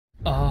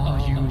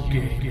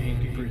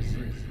AreYouGaming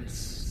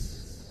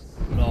presents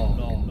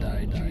Long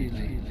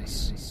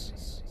Diejeeling's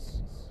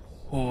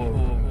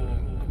Horror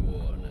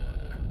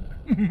Corner.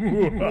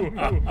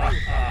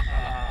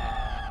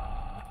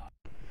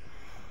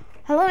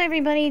 Hello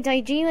everybody,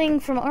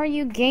 Diejeeling from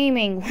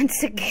AreYouGaming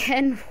once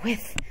again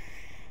with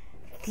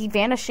the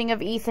Vanishing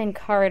of Ethan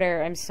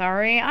Carter. I'm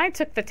sorry, I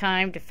took the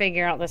time to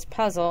figure out this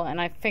puzzle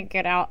and I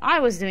figured out I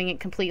was doing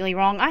it completely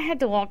wrong. I had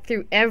to walk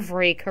through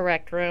every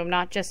correct room,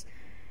 not just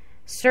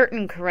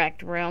certain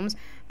correct rooms.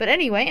 But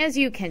anyway, as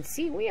you can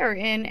see, we are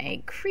in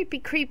a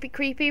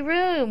creepy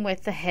room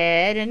with a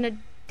head and a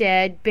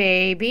dead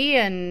baby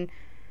and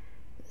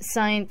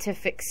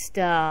scientific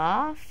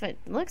stuff. It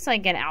looks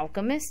like an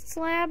alchemist's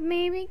lab,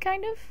 maybe,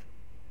 kind of.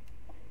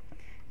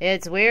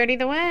 It's weird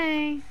either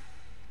way.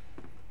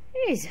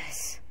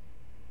 Jesus.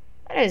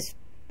 That is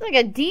like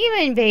a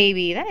demon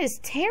baby. That is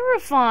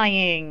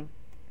terrifying.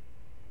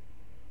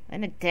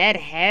 And a dead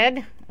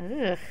head.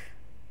 Ugh.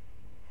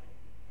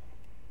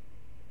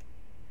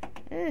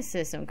 This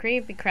is some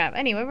creepy crap.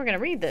 Anyway, we're going to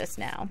read this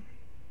now.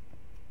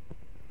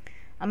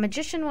 A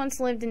magician once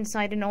lived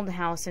inside an old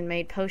house and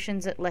made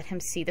potions that let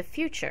him see the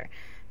future.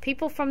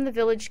 People from the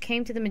village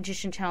came to the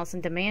magician's house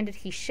and demanded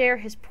he share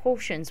his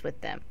potions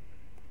with them.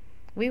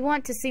 "We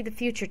want to see the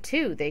future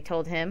too," they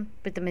told him,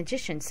 but the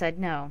magician said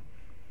no.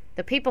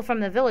 The people from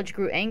the village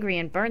grew angry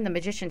and burned the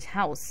magician's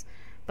house,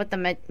 but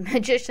the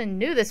magician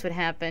knew this would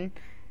happen.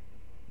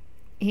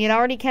 He had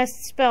already cast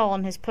a spell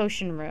on his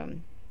potion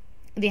room.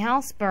 The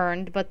house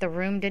burned, but the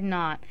room did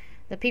not.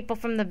 The people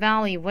from the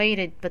valley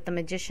waited, but the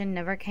magician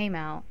never came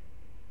out.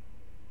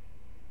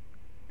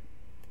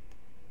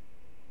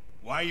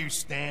 Why are you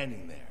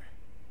standing there?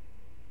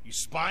 You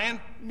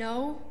spying?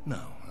 No.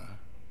 No, huh?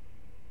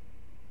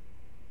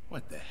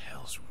 What the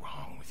hell's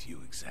wrong with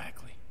you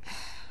exactly?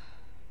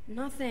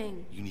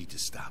 Nothing. You need to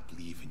stop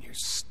leaving your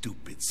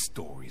stupid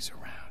stories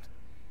around.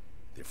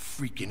 They're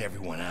freaking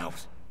everyone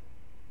out.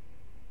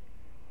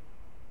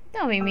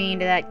 Don't be mean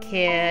to that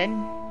kid.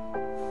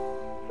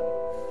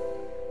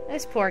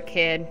 This poor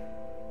kid.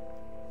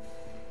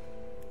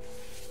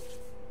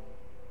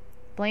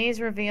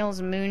 Blaze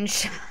reveals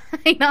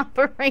moonshine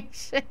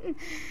operation.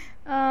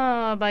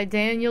 By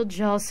Daniel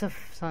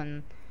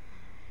Josephson.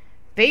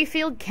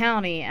 Bayfield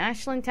County,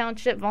 Ashland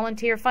Township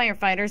volunteer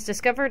firefighters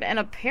discovered an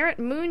apparent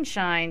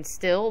moonshine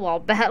still while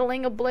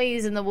battling a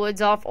blaze in the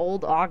woods off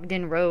Old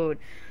Ogden Road.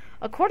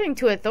 According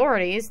to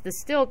authorities, the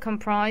still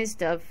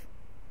comprised of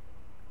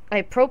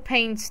a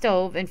propane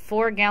stove and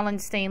 4-gallon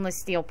stainless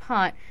steel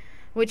pot,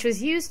 which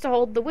was used to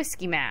hold the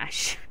whiskey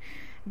mash.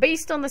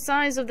 Based on the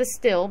size of the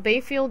still,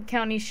 Bayfield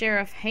County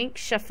Sheriff Hank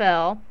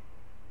Schaffel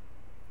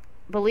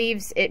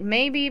believes it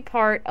may be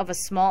part of a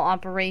small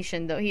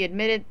operation, though he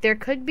admitted there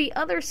could be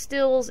other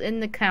stills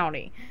in the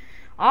county.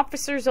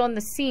 Officers on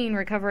the scene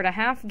recovered a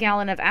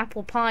half-gallon of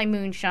apple pie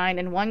moonshine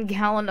and 1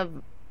 gallon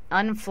of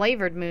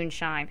unflavored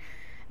moonshine.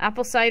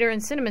 Apple cider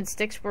and cinnamon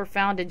sticks were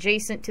found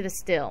adjacent to the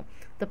still.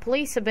 The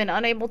police have been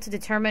unable to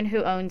determine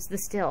who owns the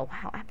still.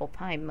 Wow, apple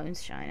pie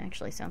moonshine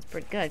actually sounds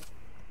pretty good.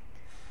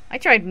 I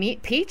tried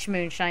peach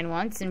moonshine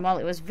once, and while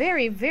it was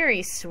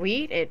very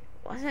sweet, it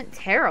wasn't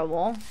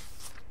terrible.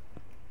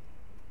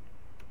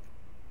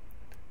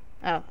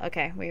 Oh,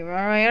 okay. We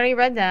already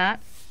read that.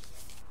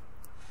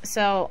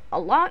 So, a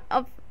lot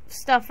of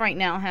stuff right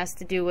now has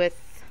to do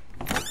with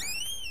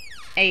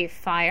a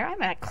fire.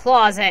 I'm in a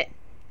closet.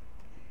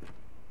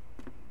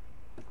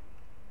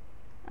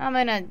 I'm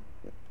in a...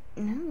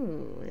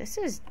 Ooh, this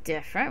is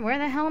different. Where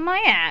the hell am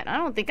I at? I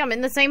don't think I'm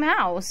in the same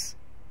house.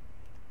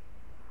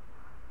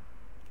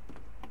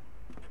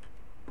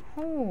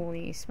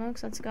 Holy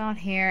smokes, let's go out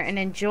here and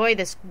enjoy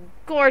this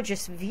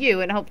gorgeous view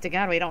and hope to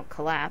God we don't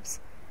collapse.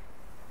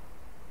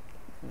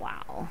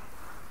 Wow.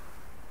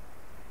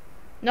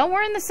 No,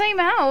 we're in the same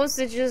house.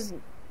 It's just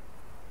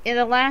in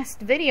the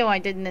last video I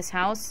did in this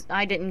house,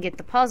 I didn't get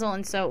the puzzle,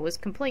 and so it was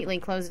completely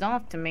closed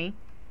off to me.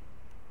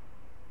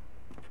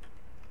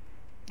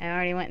 I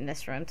already went in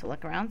this room to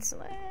look around, so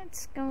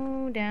let's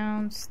go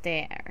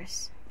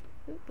downstairs.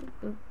 Boop, boop,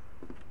 boop.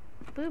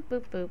 Boop,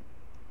 boop, boop.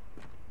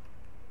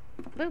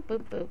 Boop,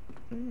 boop, boop.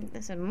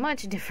 This is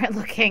much different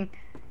looking.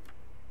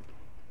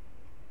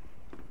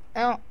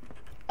 Oh,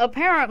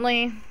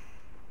 apparently,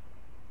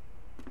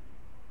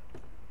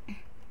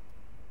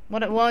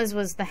 what it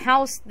was the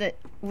house that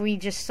we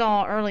just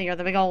saw earlier,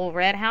 the big old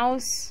red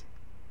house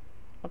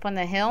up on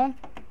the hill,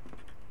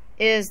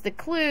 is the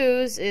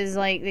clues,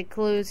 like the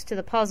clues to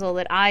the puzzle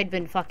that I'd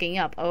been fucking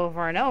up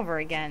over and over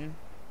again.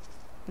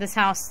 This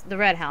house, the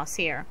red house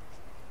here,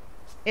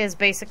 is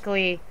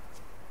basically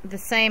the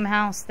same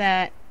house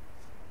that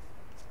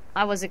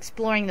I was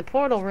exploring the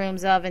portal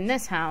rooms of in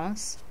this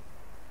house.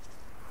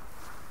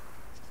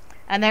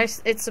 And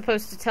it's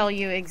supposed to tell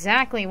you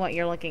exactly what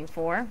you're looking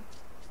for.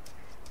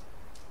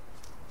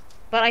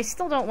 But I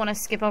still don't want to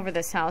skip over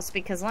this house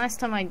because last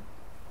time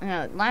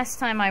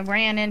I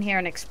ran in here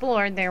and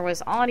explored, there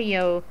was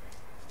audio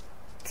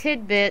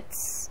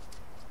tidbits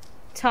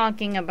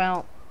talking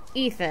about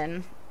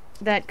Ethan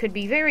that could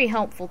be very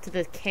helpful to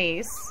the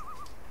case.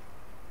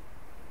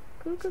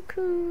 Coo coo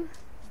coo.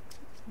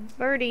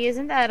 Birdie,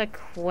 isn't that a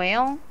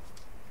quail?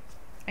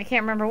 I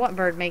can't remember what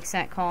bird makes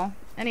that call.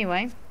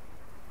 Anyway.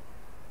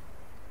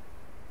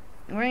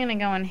 We're gonna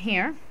go in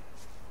here.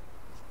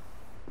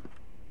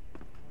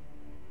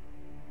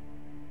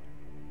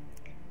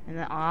 And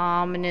the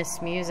ominous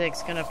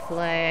music's gonna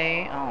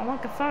play. Oh,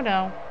 look, a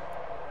photo.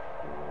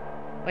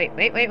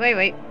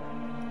 Wait.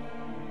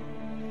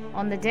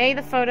 On the day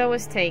the photo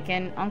was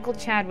taken, Uncle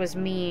Chad was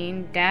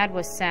mean, Dad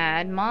was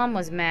sad, Mom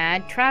was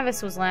mad,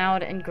 Travis was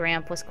loud, and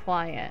Gramp was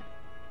quiet.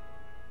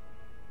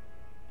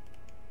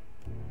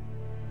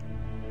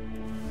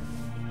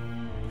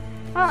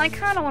 Well, I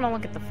kind of want to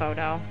look at the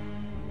photo.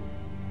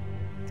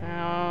 So,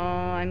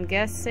 I'm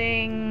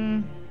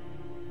guessing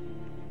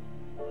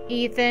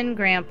Ethan,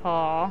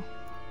 Grandpa,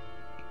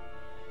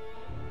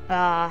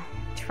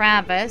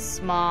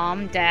 Travis,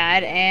 Mom,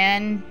 Dad,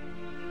 and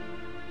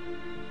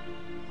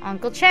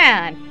Uncle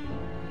Chad,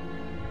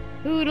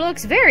 who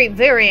looks very,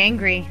 very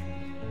angry.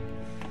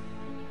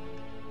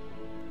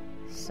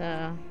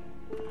 So...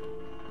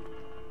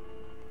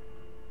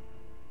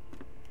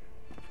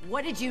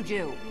 What did you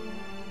do?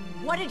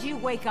 What did you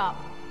wake up?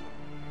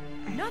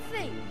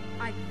 Nothing.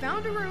 I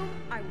found a room,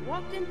 I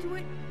walked into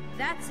it,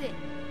 that's it.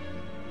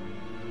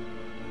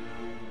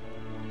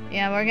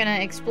 Yeah, we're gonna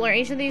explore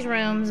each of these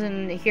rooms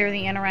and hear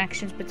the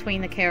interactions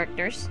between the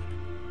characters.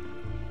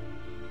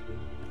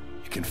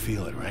 You can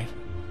feel it, right?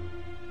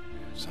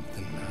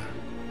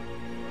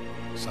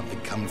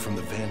 Something coming from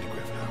the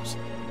Vandergrift house.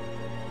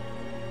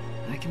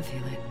 I can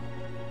feel it.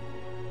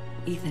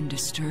 Ethan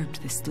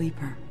disturbed the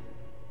sleeper.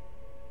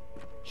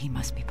 He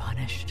must be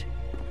punished.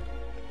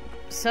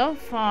 So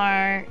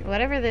far,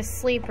 whatever this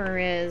sleeper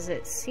is,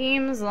 it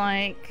seems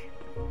like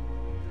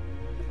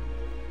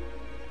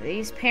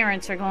these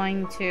parents are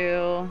going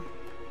to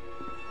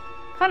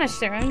punish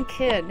their own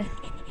kid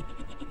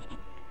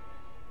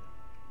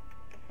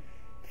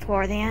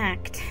for the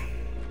act.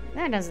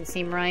 That doesn't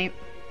seem right.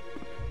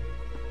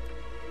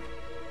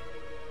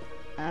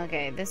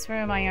 Okay, this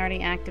room I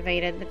already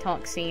activated the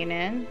talk scene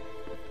in.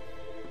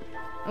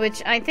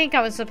 Which, I think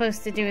I was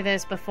supposed to do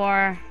this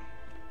before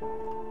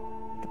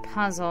the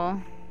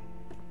puzzle.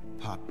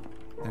 Pop,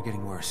 they're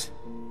getting worse.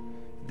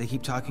 They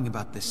keep talking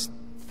about this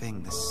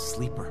thing, this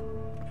sleeper.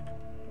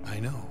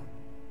 I know.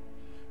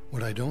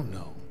 What I don't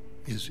know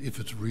is if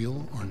it's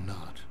real or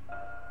not.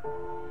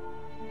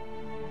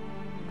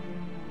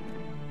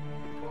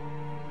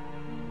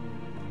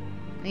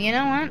 You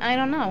know what? I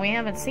don't know. We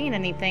haven't seen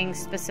anything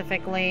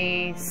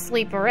specifically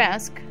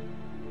sleeper-esque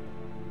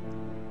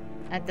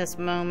at this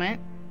moment.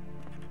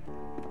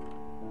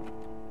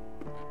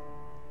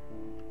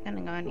 Gonna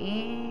go in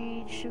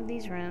each of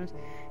these rooms.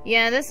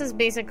 Yeah, this is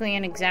basically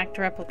an exact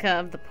replica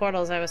of the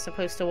portals I was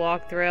supposed to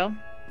walk through.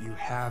 You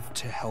have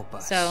to help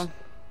us. So,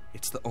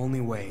 it's the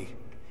only way.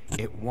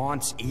 It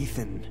wants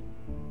Ethan.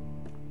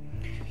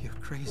 You're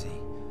crazy.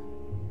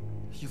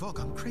 You've all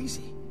gone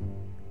crazy.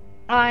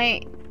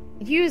 I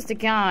used a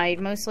guide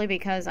mostly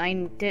because I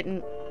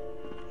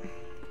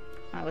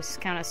was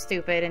kind of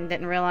stupid and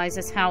didn't realize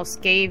this house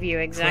gave you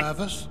exact...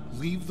 Travis,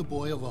 leave the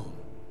boy alone.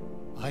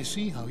 I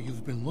see how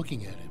you've been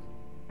looking at him.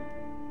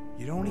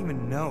 You don't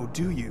even know,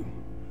 do you?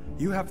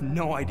 You have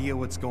no idea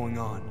what's going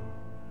on.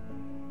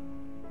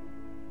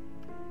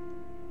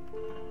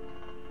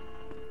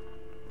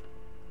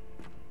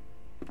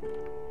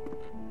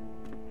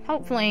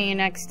 Hopefully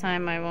next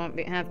time I won't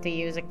have to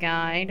use a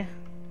guide.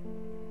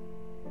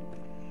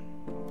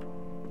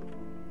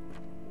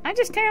 I'm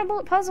just terrible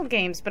at puzzle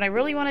games, but I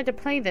really wanted to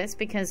play this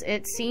because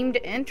it seemed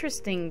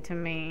interesting to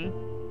me.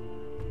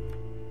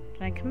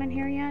 Did I come in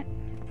here yet?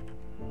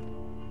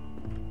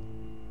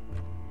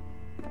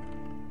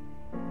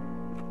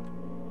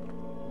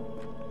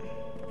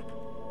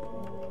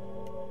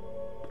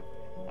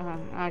 Oh,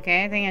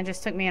 okay, I think it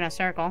just took me in a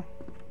circle.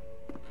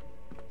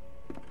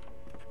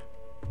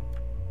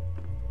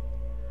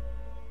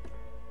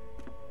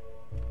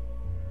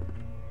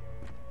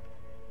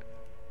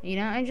 You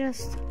know,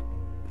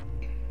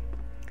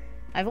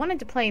 I've wanted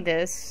to play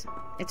this.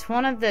 It's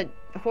one of the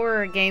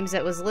horror games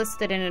that was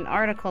listed in an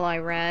article I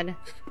read.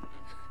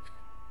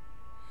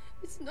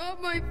 It's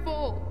not my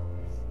fault.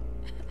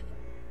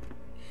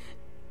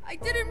 I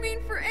didn't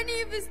mean for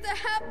any of this to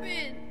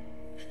happen.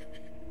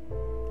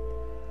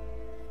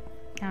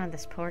 God,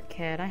 this poor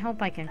kid. I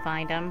hope I can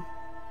find him.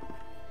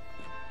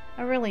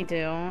 I really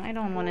do. I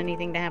don't want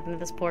anything to happen to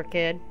this poor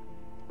kid.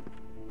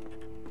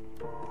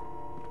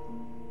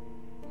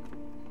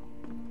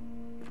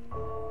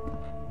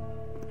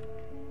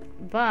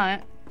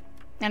 But,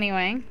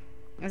 anyway,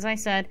 as I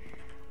said,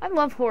 I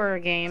love horror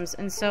games,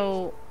 and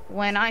so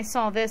when I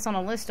saw this on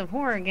a list of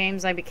horror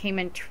games, I became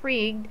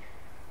intrigued.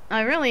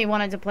 I really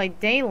wanted to play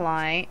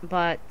Daylight,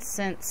 but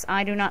since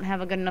I do not have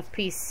a good enough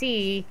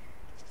PC,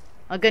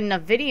 a good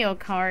enough video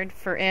card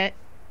for it,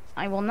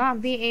 I will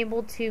not be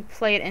able to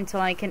play it until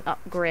I can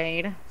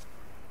upgrade.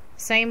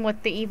 Same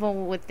with The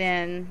Evil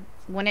Within.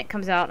 When it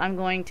comes out, I'm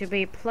going to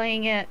be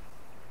playing it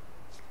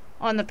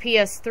on the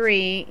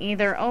PS3,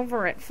 either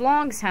over at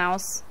Vlog's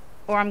house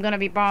or I'm going to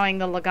be borrowing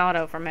the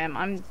legato from him.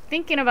 I'm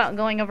thinking about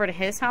going over to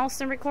his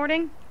house and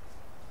recording.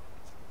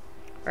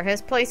 Or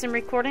his place and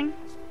recording.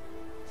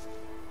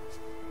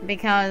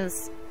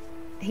 Because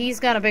he's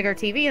got a bigger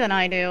TV than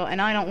I do,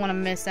 and I don't want to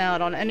miss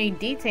out on any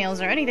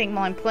details or anything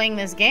while I'm playing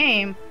this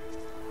game.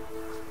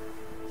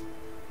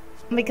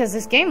 Because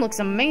this game looks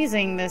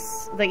amazing,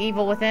 The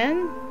Evil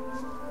Within.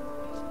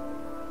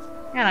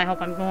 And I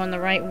hope I'm going the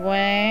right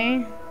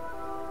way.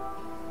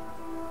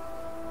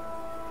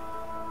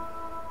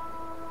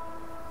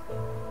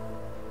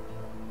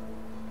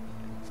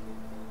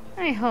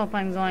 I hope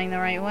I'm going the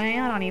right way.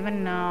 I don't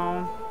even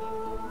know.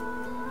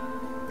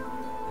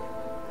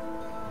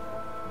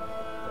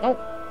 Oh.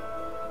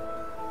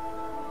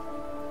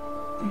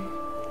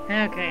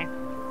 Okay.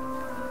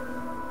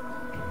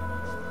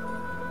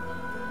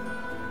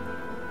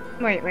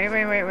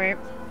 Wait.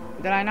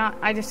 Did I not?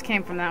 I just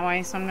came from that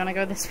way, so I'm gonna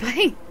go this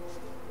way.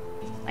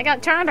 I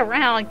got turned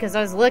around because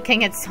I was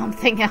looking at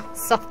something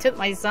else off to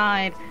my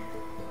side.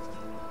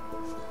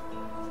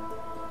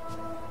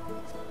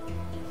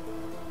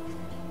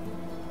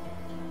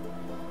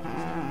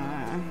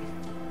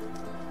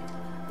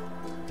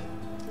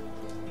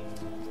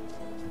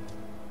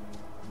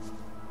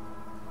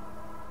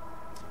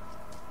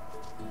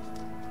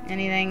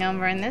 Anything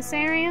over in this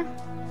area?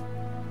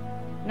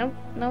 Nope,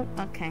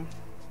 okay.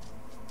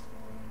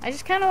 I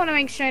just kind of want to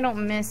make sure I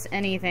don't miss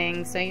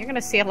anything, so you're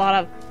gonna see a lot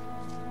of...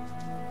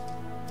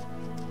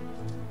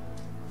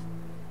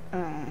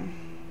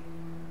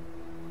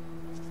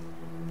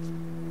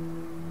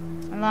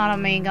 a lot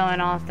of me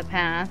going off the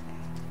path.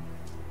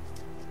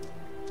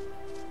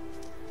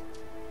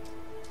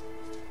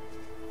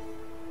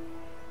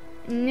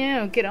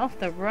 No, get off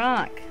the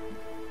rock.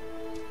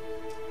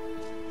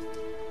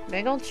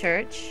 Big old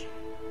church.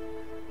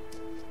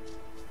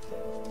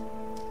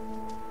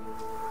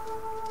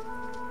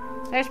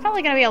 There's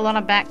probably going to be a lot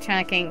of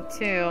backtracking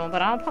too,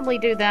 but I'll probably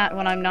do that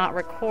when I'm not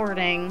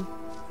recording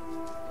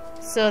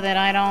so that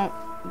I don't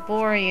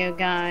bore you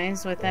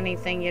guys with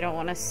anything you don't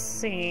want to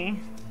see.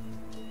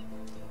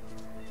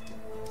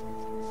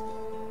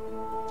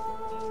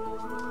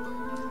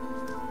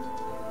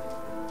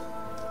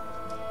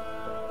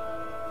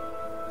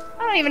 I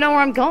don't even know where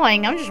I'm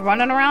going. I'm just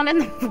running around in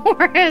the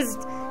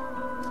forest.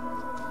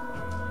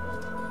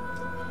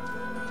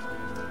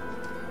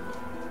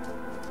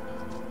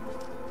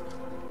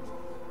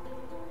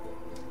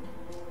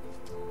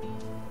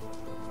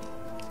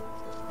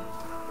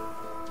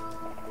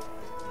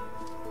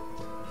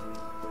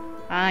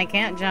 I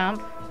can't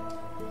jump.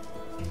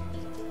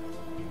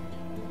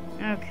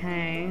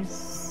 Okay,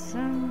 so...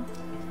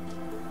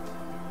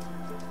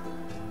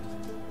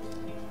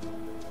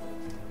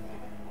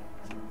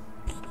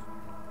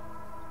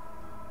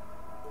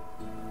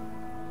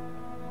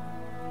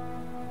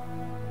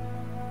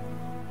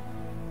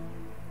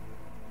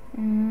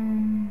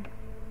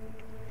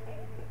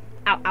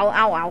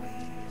 Ow.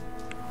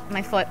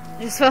 My foot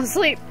just fell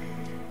asleep.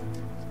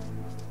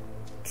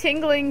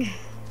 Tingling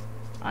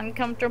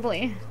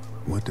uncomfortably.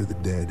 What do the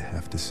dead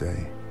have to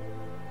say?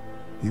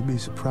 You'd be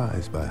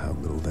surprised by how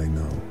little they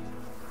know.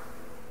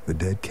 The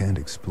dead can't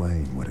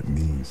explain what it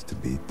means to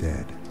be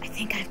dead. I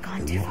think I've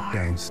gone too far. They walk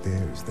down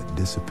stairs that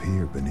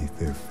disappear beneath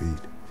their feet,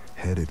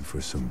 headed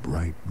for some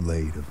bright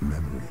blade of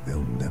memory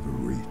they'll never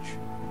reach.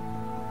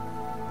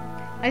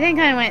 I think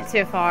I went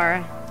too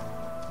far.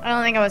 I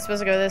don't think I was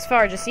supposed to go this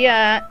far just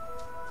yet.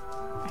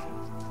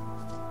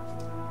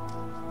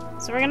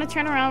 So we're gonna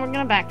turn around, we're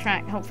gonna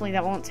backtrack. Hopefully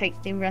that won't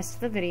take the rest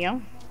of the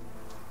video.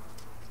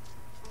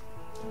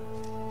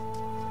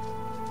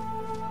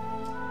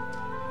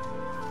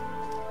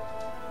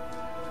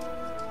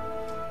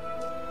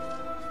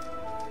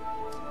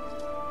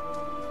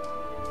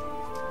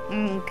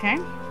 Okay.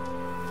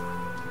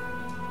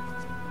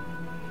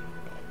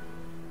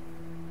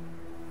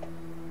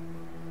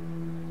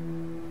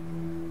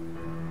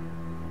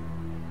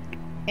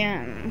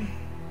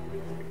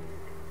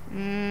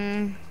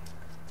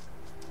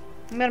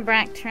 I'm gonna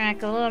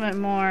backtrack a little bit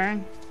more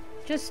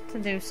just to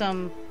do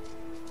some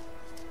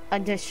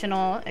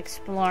additional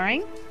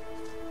exploring.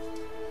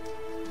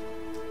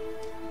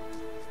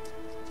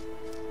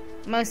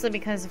 Mostly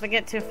because if I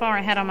get too far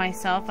ahead of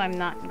myself, I'm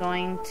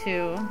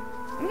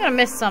gonna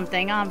miss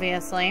something,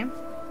 obviously.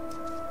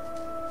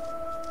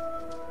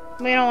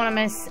 We don't want to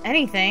miss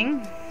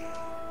anything,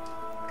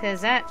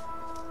 because that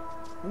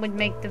would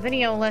make the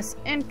video less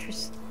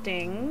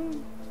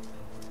interesting.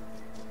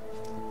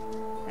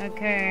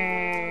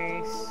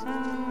 Okay, so...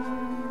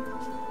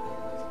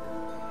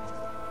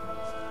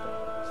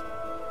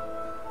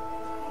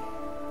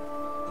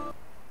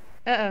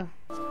 Uh-oh.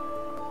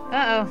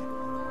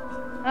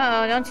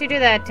 Uh-oh, don't you do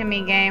that to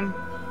me, game.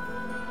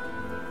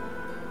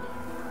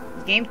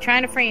 The game's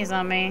trying to freeze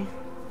on me.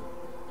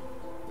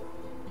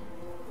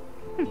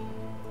 The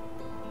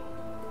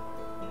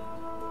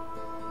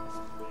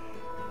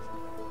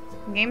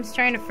game's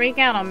trying to freak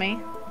out on me.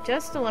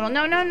 Just a little.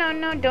 No,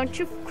 don't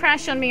you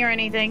crash on me or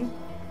anything.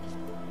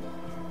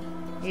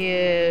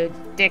 You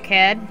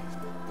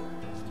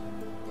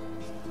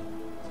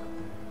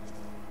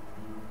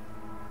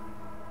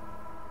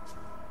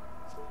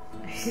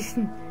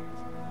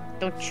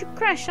Don't you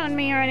crash on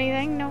me or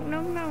anything. No,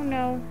 no, no,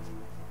 no.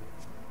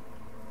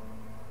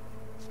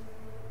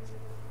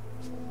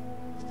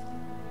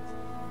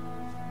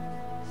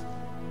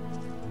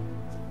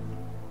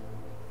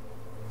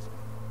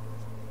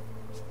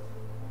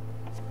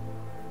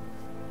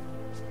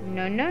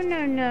 No, no,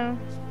 no, no.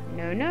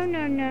 No, no,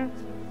 no, no.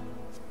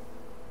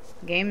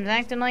 Game's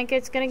acting like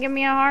it's gonna give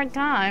me a hard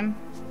time.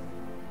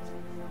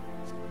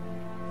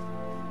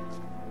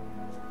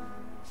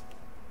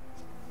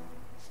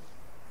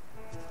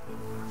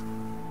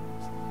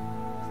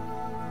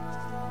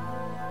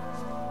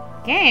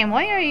 Game,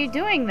 why are you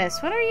doing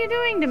this? What are you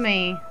doing to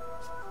me?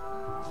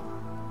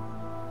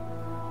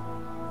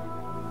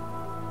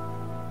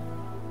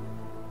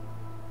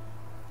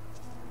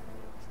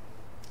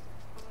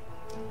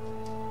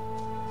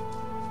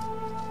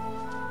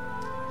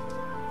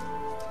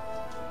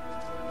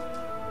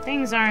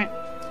 Things aren't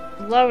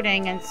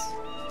loading and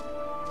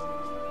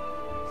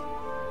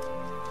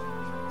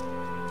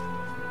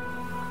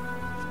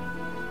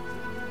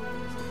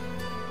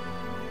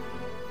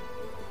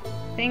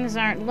things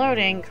aren't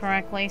loading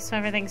correctly, so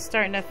everything's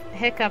starting to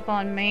hiccup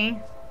on me.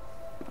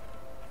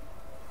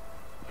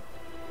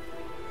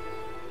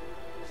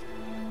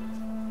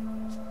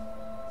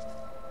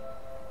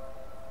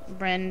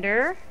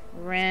 Render,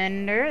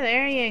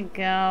 there you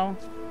go.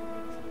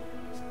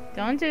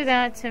 Don't do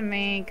that to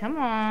me. Come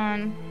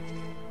on.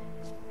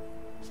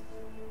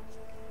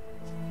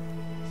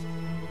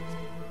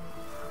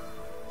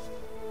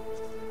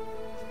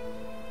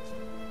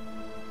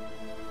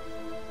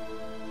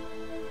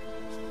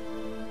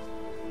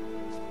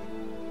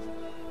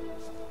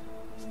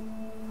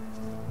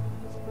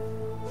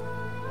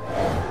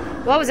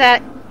 What was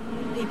that?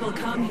 People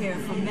come here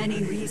for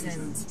many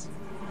reasons.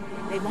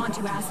 They want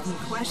to ask me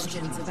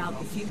questions about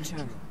the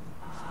future.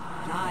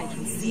 But I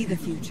can see the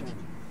future.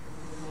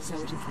 So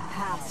it is the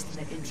past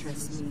that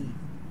interests me.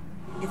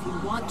 If you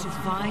want to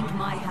find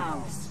my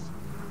house,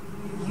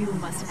 you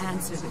must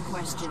answer the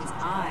questions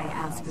I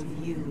ask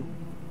of you.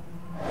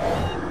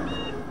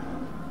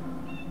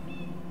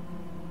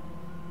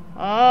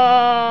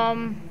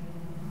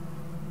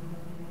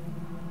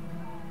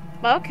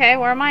 Okay,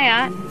 where am I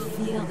at? Do you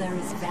feel there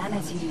is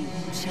vanity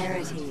in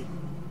charity?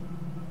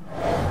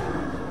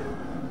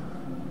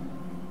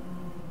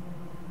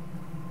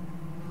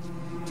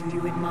 Do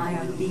you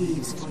admire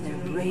thieves for their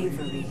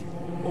bravery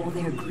or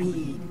their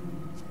greed?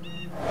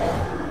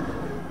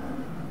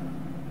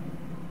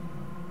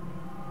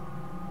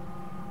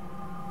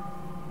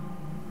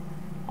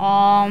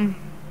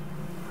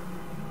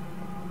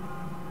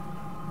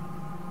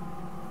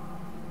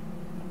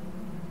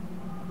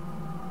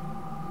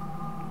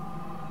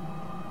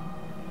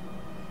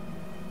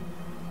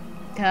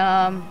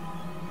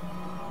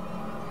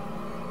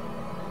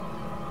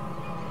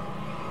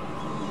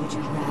 Would you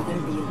rather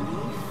be a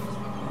leaf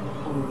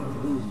or a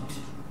root?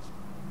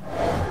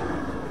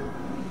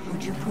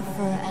 Would you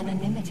prefer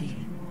anonymity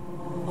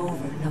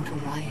over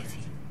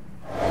notoriety?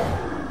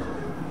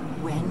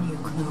 When you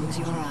close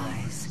your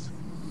eyes,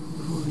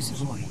 whose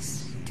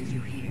voice do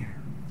you hear?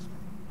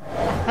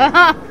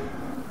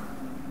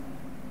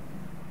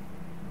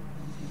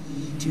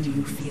 Do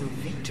you feel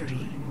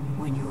victory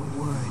when your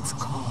words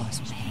cause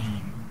pain?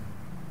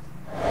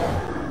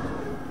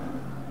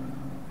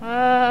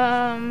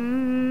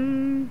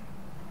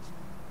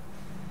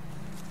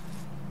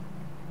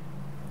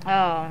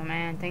 Oh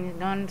man, things are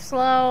going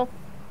slow.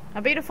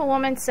 A beautiful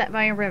woman sat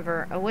by a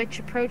river. A witch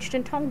approached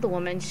and told the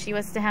woman she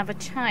was to have a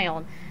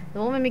child.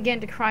 The woman began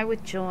to cry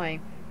with joy.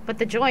 But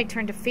the joy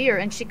turned to fear,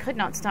 and she could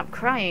not stop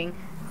crying.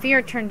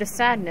 Fear turned to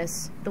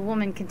sadness. The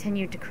woman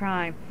continued to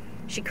cry.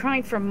 She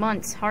cried for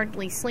months,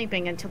 hardly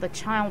sleeping, until the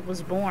child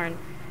was born.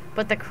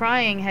 But the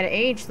crying had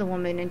aged the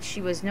woman, and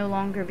she was no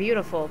longer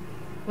beautiful.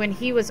 When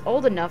he was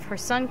old enough, her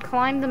son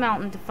climbed the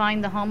mountain to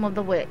find the home of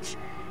the witch.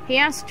 He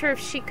asked her if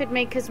she could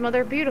make his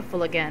mother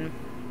beautiful again.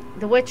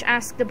 The witch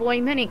asked the boy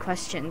many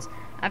questions.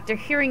 After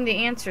hearing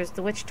the answers,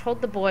 the witch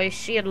told the boy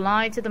she had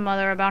lied to the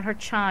mother about her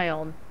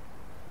child.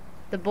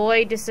 The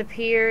boy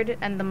disappeared,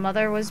 and the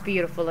mother was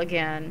beautiful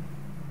again.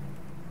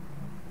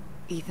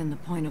 Ethan, the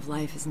point of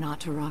life is not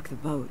to rock the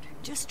boat.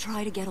 Just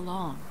try to get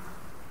along.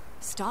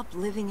 Stop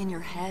living in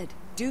your head.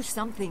 Do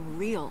something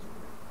real.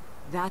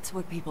 That's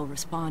what people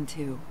respond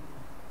to.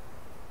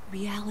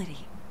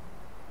 Reality.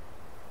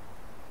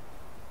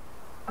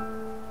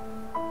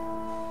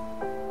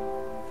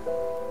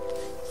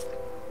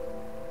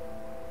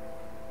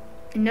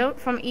 Note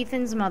from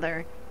Ethan's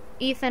mother.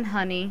 Ethan,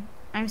 honey,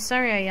 I'm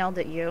sorry I yelled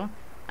at you.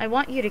 I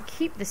want you to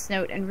keep this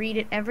note and read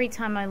it every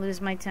time I lose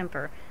my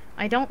temper.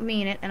 I don't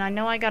mean it, and I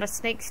know I got a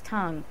snake's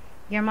tongue.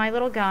 You're my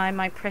little guy,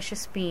 my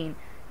precious bean.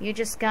 You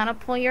just gotta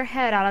pull your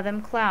head out of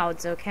them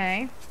clouds,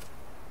 okay?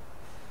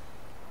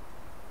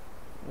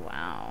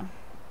 Wow.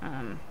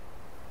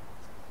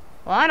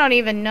 Well, I don't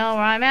even know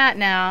where I'm at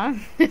now.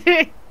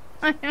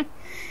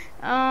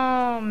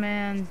 Oh,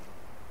 man.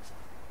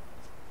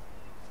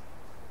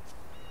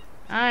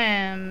 I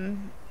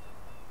am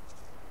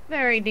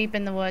very deep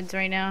in the woods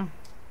right now.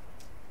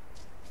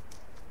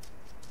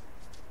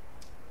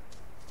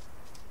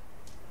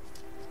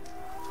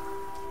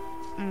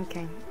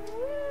 Okay.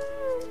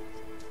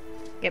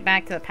 Get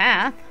back to the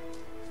path.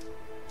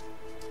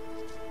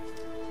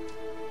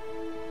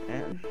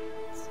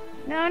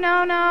 No,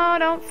 no, no,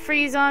 don't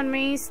freeze on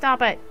me.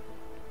 Stop it.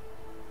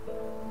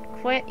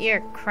 Quit your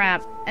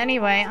crap.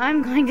 Anyway,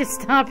 I'm going to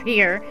stop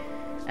here.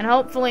 And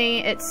hopefully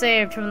it's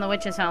saved from the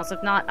witch's house.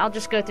 If not, I'll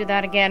just go through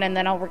that again and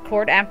then I'll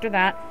record after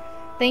that.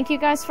 Thank you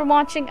guys for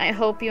watching. I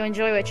hope you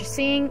enjoy what you're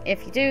seeing.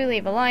 If you do,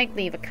 leave a like,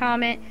 leave a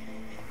comment.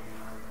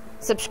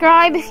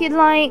 Subscribe if you'd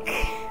like.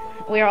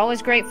 We are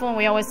always grateful and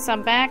we always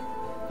sub back.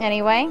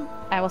 Anyway,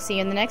 I will see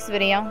you in the next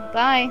video.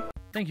 Bye.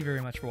 Thank you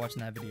very much for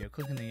watching that video.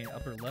 Click in the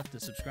upper left to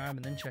subscribe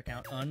and then check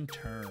out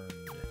Unturned.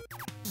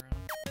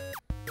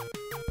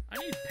 I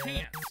need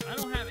pants. I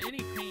don't have any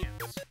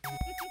pants.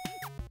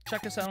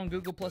 Check us out on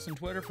Google Plus and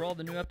Twitter for all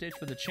the new updates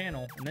for the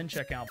channel, and then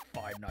check out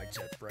Five Nights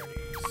at Freddy's.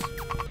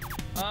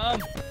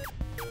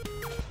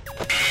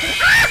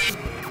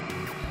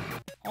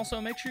 Also,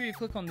 make sure you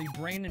click on the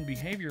Brain and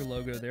Behavior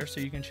logo there so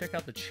you can check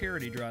out the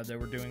charity drive that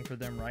we're doing for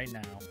them right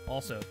now.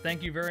 Also,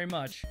 thank you very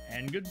much,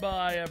 and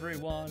goodbye,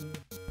 everyone.